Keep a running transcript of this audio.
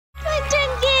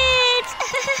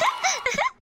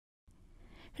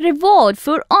Reward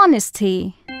for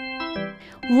honesty.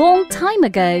 Long time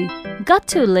ago,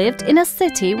 Gattu lived in a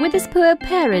city with his poor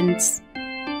parents.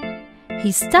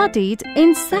 He studied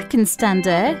in second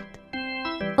standard.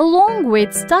 Along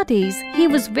with studies, he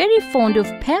was very fond of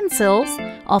pencils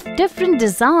of different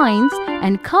designs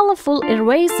and colorful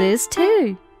erasers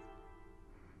too.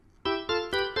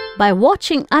 By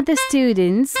watching other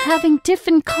students having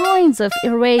different kinds of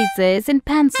erasers and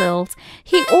pencils,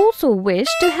 he also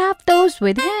wished to have those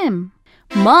with him.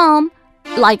 Mom,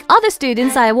 like other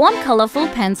students, I want colorful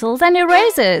pencils and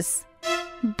erasers.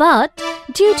 But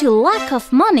due to lack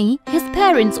of money, his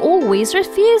parents always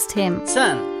refused him.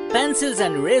 Son, pencils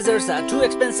and erasers are too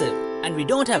expensive and we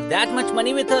don't have that much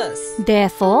money with us.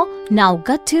 Therefore, now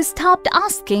Gattu stopped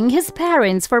asking his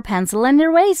parents for pencil and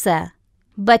eraser.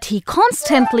 But he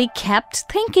constantly kept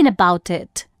thinking about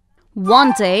it.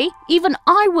 One day, even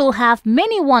I will have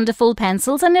many wonderful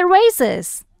pencils and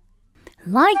erasers.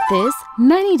 Like this,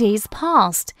 many days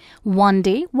passed. One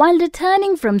day, while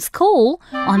returning from school,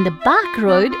 on the back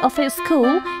road of his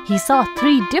school, he saw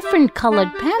 3 different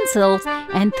colored pencils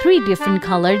and 3 different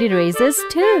colored erasers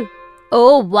too.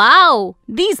 Oh wow!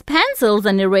 These pencils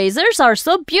and erasers are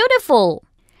so beautiful!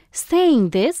 Saying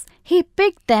this, he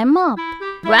picked them up.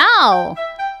 Wow!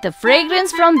 The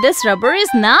fragrance from this rubber is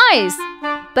nice.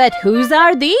 But whose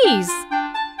are these?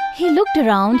 He looked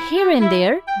around here and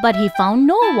there, but he found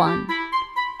no one.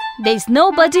 There's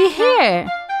nobody here.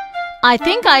 I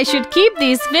think I should keep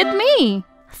these with me.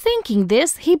 Thinking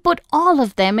this, he put all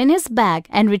of them in his bag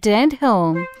and returned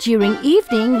home. During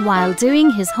evening, while doing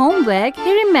his homework,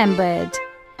 he remembered.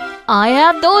 I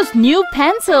have those new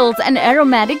pencils and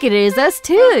aromatic erasers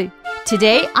too.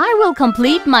 Today, I will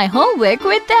complete my homework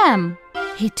with them.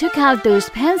 He took out those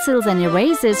pencils and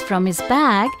erasers from his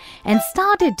bag and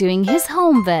started doing his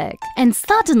homework. And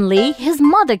suddenly, his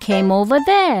mother came over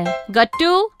there.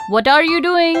 Gattu, what are you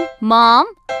doing? Mom,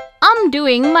 I'm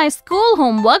doing my school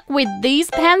homework with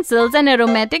these pencils and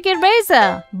aromatic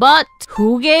eraser. But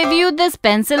who gave you this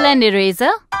pencil and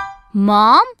eraser?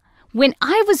 Mom, when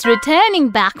I was returning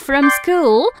back from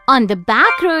school, on the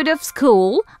back road of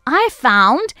school, I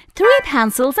found 3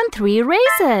 pencils and 3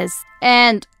 erasers.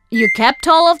 And you kept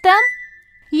all of them?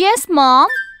 Yes, Mom.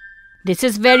 This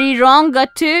is very wrong,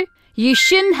 Gattu. You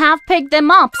shouldn't have picked them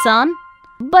up, son.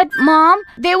 But, Mom,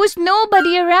 there was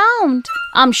nobody around.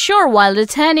 I'm sure while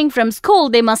returning from school,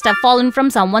 they must have fallen from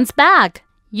someone's bag.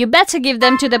 You better give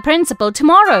them to the principal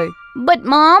tomorrow. But,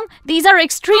 Mom, these are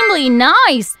extremely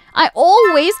nice. I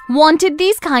always wanted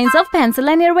these kinds of pencil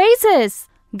and erasers.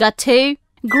 Gattu,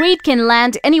 greed can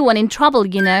land anyone in trouble,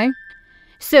 you know.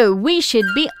 So we should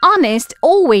be honest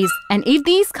always, and if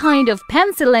these kind of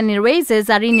pencil and erasers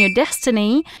are in your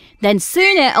destiny, then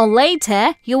sooner or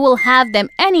later you will have them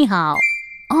anyhow.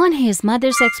 On his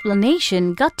mother's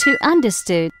explanation, Gattu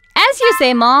understood. As you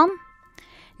say, Mom.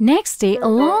 Next day,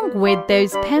 along with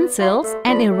those pencils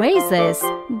and erasers,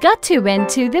 Gattu went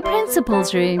to the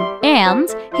principal's room and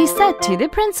he said to the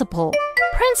principal,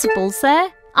 Principal,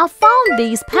 sir, I found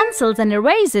these pencils and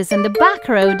erasers in the back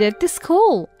road of the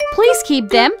school. Please keep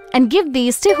them and give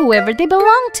these to whoever they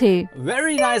belong to.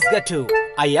 Very nice, Gattu.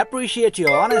 I appreciate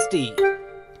your honesty.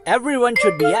 Everyone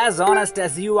should be as honest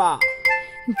as you are.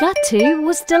 Gattu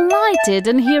was delighted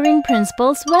on hearing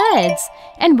Principal's words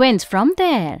and went from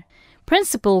there.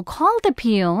 Principal called the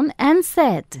peon and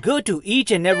said, Go to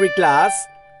each and every class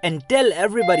and tell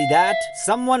everybody that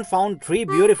someone found 3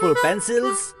 beautiful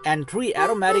pencils and 3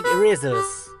 aromatic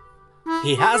erasers.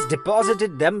 He has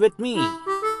deposited them with me.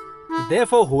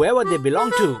 Therefore, whoever they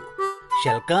belong to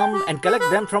shall come and collect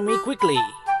them from me quickly.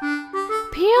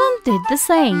 Peon did the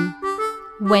same.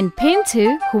 When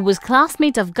Pintu, who was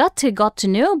classmate of Gattu, got to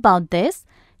know about this,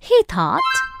 he thought,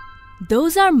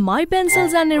 Those are my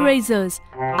pencils and erasers.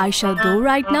 I shall go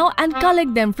right now and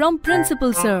collect them from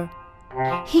Principal Sir.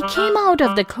 He came out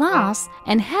of the class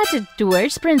and headed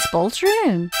towards Principal's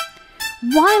room.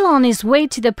 While on his way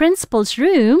to the Principal's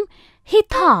room, he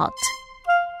thought,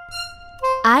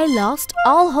 I lost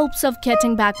all hopes of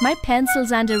getting back my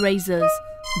pencils and erasers.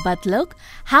 But look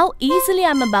how easily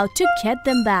I'm about to get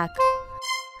them back.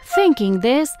 Thinking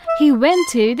this, he went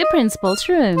to the Principal's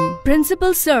room.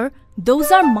 Principal Sir,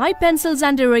 those are my pencils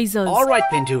and erasers. Alright,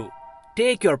 Pintu.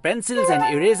 Take your pencils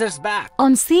and erasers back.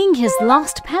 On seeing his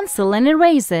lost pencil and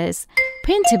erasers,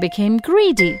 Pintu became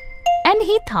greedy and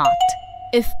he thought,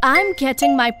 If I'm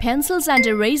getting my pencils and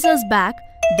erasers back,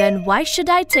 then why should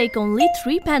I take only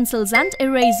 3 pencils and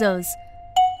erasers?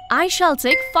 I shall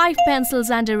take 5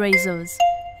 pencils and erasers.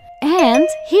 And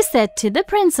he said to the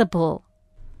principal,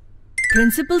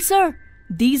 Principal Sir,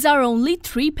 these are only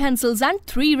 3 pencils and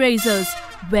 3 erasers.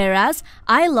 whereas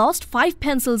I lost 5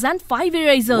 pencils and 5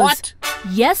 erasers. What?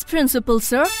 Yes, Principal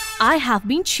sir, I have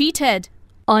been cheated.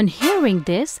 On hearing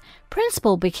this,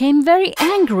 Principal became very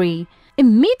angry.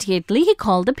 Immediately he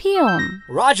called the peon.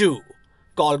 Raju,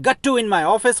 call Gattu in my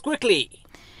office quickly.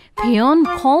 Peon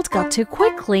called Gattu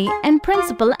quickly and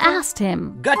Principal asked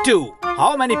him, Gattu,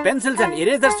 how many pencils and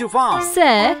erasers you found?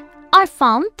 Sir, I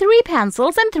found 3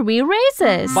 pencils and 3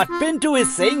 erasers. But Pintu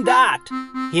is saying that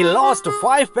he lost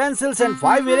 5 pencils and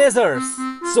 5 erasers.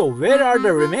 So where are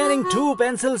the remaining 2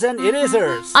 pencils and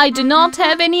erasers? I do not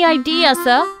have any idea,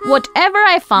 sir. Whatever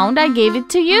I found, I gave it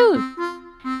to you.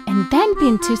 And then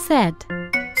Pintu said,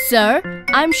 Sir,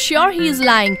 I'm sure he is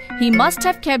lying. He must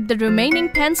have kept the remaining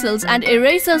pencils and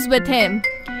erasers with him.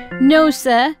 No,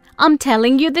 sir. I'm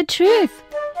telling you the truth.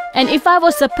 And if I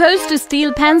was supposed to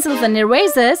steal pencils and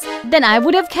erasers, then I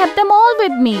would have kept them all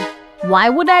with me. Why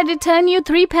would I return you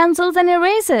 3 pencils and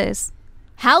erasers?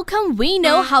 How come we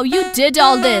know how you did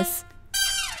all this?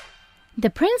 The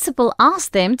principal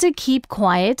asked them to keep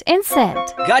quiet and said,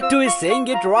 Gattu is saying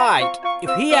it right.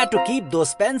 If he had to keep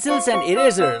those pencils and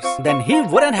erasers, then he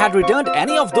wouldn't have returned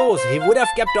any of those. He would have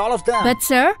kept all of them. But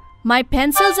sir, my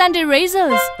pencils and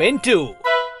erasers. Pintu,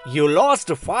 you lost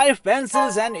 5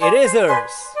 pencils and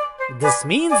erasers. This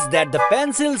means that the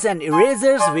pencils and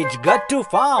erasers which Gattu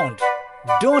found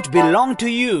don't belong to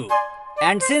you.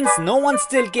 And since no one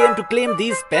still came to claim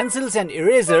these pencils and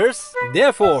erasers,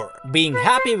 therefore, being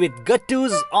happy with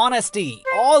Gattu's honesty,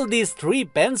 all these 3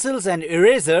 pencils and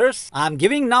erasers I'm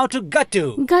giving now to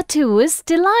Gattu. Gattu was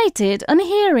delighted on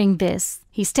hearing this.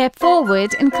 He stepped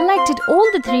forward and collected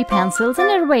all the 3 pencils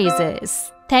and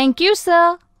erasers. Thank you,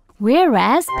 sir.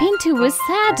 Whereas Pintu was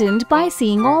saddened by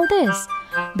seeing all this,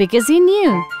 because he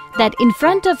knew that in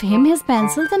front of him his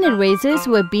pencils and erasers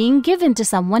were being given to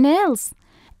someone else.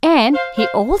 And he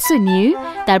also knew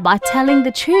that by telling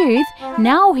the truth,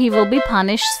 now he will be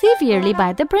punished severely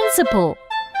by the principal.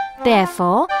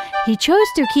 Therefore, he chose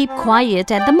to keep quiet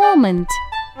at the moment.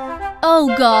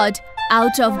 Oh God,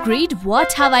 out of greed,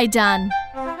 what have I done?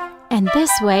 And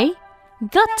this way,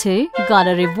 Gattu got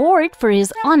a reward for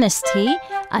his honesty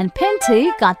and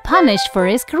Pintu got punished for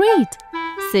his greed.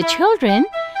 So children,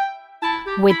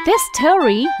 with this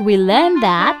story, we learn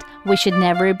that we should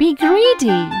never be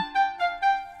greedy.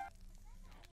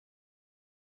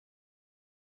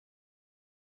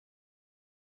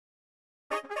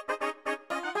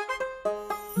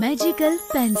 Magical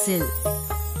pencil.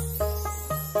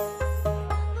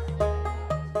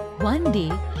 One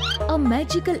day, a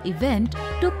magical event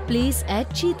took place at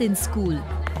Chetan's school.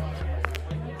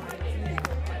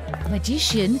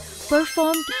 Magician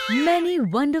performed many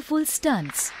wonderful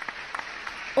stunts.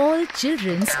 All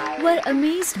children were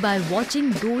amazed by watching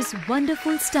those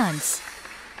wonderful stunts.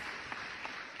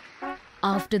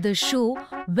 After the show,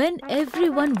 when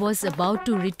everyone was about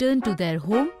to return to their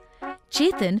home,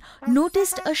 Chetan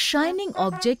noticed a shining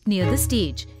object near the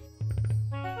stage.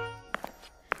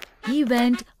 He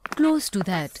went close to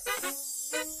that.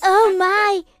 Oh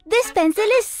my! This pencil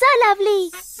is so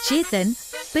lovely! Chetan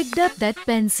picked up that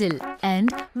pencil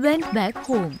and went back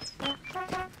home.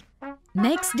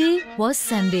 Next day was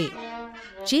Sunday.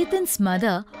 Chetan's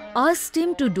mother asked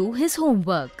him to do his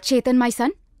homework. Chetan, my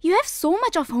son, you have so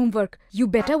much of homework. You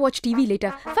better watch TV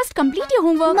later. First complete your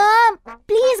homework. Mom,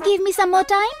 please give me some more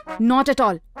time. Not at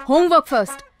all. Homework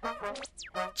first.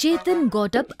 Chetan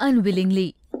got up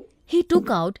unwillingly. He took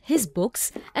out his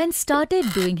books and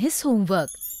started doing his homework.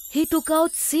 He took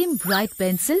out same bright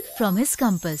pencil from his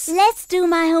compass. Let's do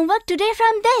my homework today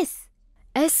from this.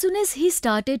 As soon as he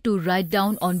started to write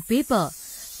down on paper,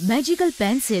 magical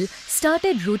pencil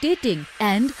started rotating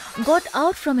and got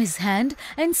out from his hand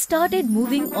and started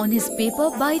moving on his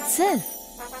paper by itself.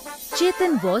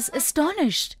 Chetan was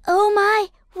astonished. Oh my,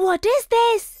 what is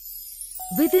this?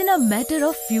 Within a matter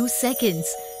of few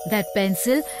seconds, that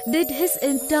pencil did his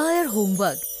entire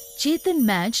homework. Chetan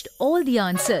matched all the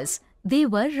answers. They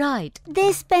were right.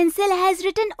 This pencil has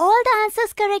written all the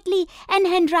answers correctly and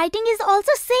handwriting is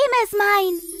also same as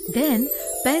mine. Then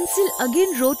pencil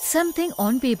again wrote something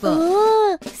on paper.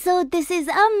 Oh, so this is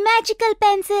a magical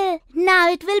pencil. Now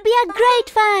it will be a great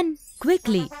fun.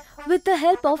 Quickly, with the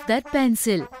help of that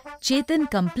pencil,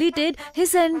 Chetan completed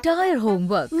his entire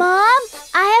homework. Mom,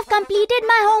 I have completed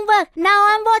my homework. Now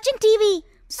I'm watching TV.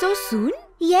 So soon?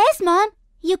 Yes, Mom.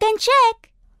 You can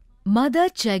check. Mother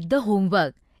checked the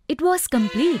homework. It was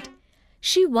complete.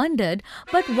 She wondered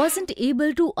but wasn't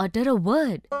able to utter a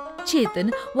word.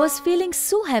 Chetan was feeling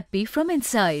so happy from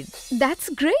inside. That's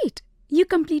great. You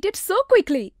completed so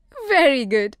quickly. Very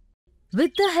good.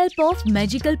 With the help of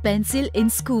magical pencil in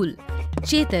school,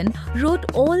 Chetan wrote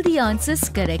all the answers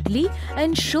correctly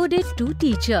and showed it to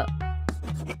teacher.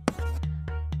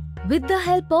 With the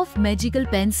help of magical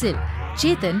pencil,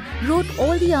 Chetan wrote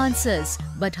all the answers,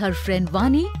 but her friend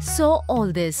Vani saw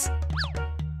all this.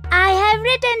 I have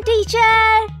written,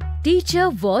 teacher. Teacher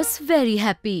was very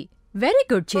happy. Very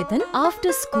good, Chetan.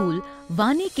 After school,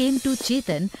 Vani came to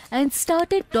Chetan and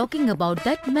started talking about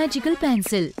that magical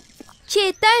pencil.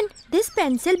 Chetan, this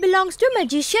pencil belongs to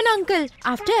magician uncle.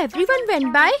 After everyone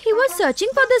went by, he was searching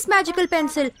for this magical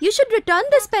pencil. You should return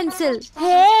this pencil.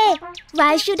 Hey,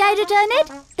 why should I return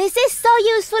it? This is so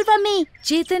useful for me.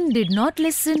 Chetan did not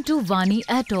listen to Vani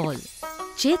at all.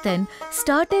 Chetan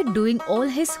started doing all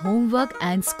his homework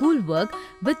and schoolwork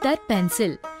with that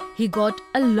pencil. He got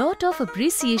a lot of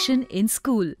appreciation in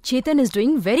school. Chetan is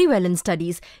doing very well in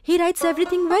studies. He writes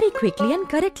everything very quickly and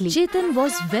correctly. Chetan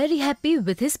was very happy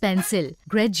with his pencil.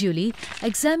 Gradually,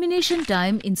 examination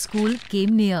time in school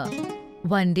came near.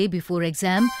 One day before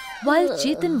exam, while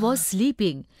Chetan was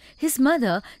sleeping, his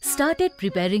mother started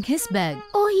preparing his bag.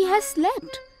 Oh, he has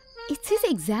slept. It's his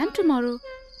exam tomorrow.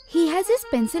 He has his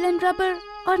pencil and rubber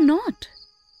or not?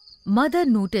 Mother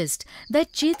noticed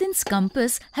that Chetan's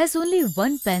compass has only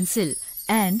one pencil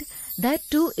and that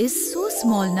too is so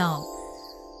small now.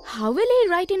 How will he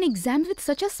write in exams with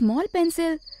such a small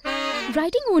pencil?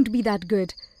 Writing won't be that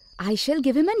good. I shall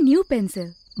give him a new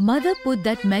pencil. Mother put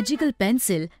that magical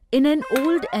pencil in an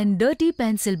old and dirty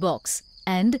pencil box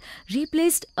and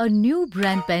replaced a new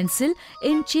brand pencil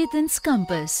in Chetan's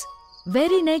compass.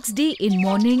 Very next day in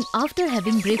morning after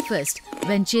having breakfast,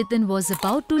 when Chetan was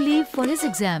about to leave for his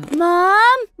exam.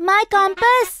 Mom, my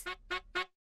compass.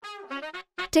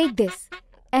 Take this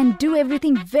and do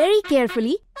everything very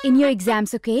carefully in your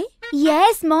exams, okay?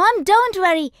 Yes, Mom, don't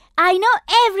worry. I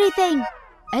know everything.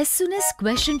 As soon as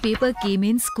question paper came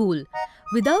in school,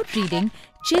 without reading,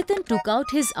 Chetan took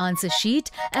out his answer sheet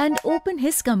and opened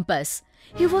his compass.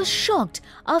 He was shocked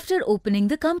after opening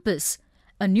the compass.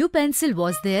 A new pencil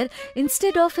was there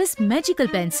instead of his magical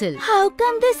pencil. How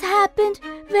come this happened?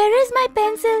 Where is my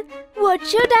pencil? What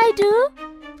should I do?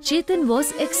 Chetan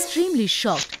was extremely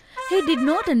shocked. He did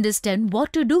not understand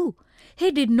what to do. He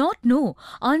did not know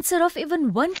answer of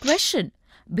even one question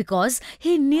because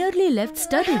he nearly left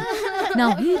studying.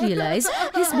 Now he realized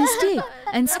his mistake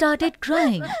and started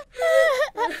crying.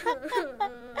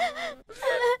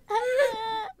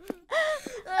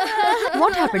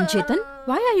 What happened, Chetan?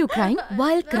 Why are you crying?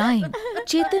 While crying,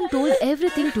 Chetan told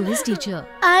everything to his teacher.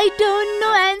 I don't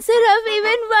know answer of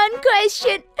even one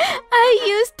question. I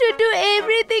used to do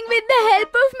everything with the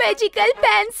help of magical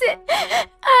pencil.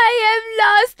 I have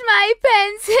lost my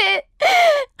pencil.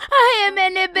 I am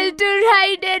unable to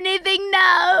write anything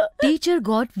now. Teacher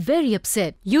got very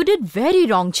upset. You did very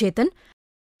wrong, Chetan.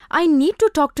 I need to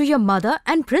talk to your mother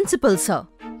and principal, sir.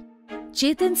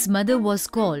 Chetan's mother was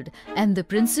called and the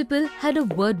principal had a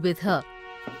word with her.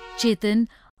 Chetan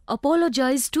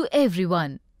apologized to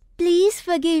everyone. Please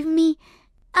forgive me.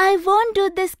 I won't do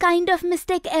this kind of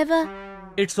mistake ever.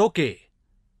 It's okay.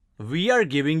 We are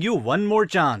giving you one more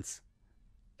chance.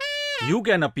 You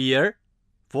can appear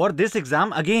for this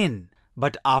exam again,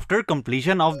 but after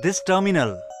completion of this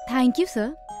terminal. Thank you,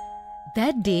 sir.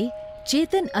 That day,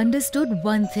 Chetan understood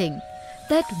one thing,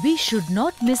 that we should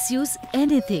not misuse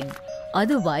anything.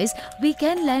 Otherwise, we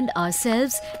can land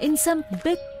ourselves in some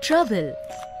big trouble.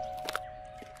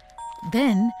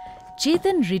 Then,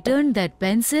 Chetan returned that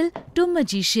pencil to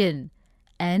magician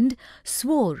and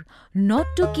swore not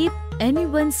to keep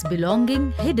anyone's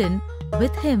belonging hidden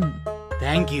with him.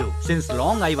 Thank you. Since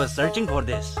long I was searching for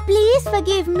this. Please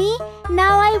forgive me.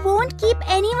 Now I won't keep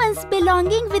anyone's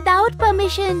belonging without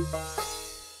permission.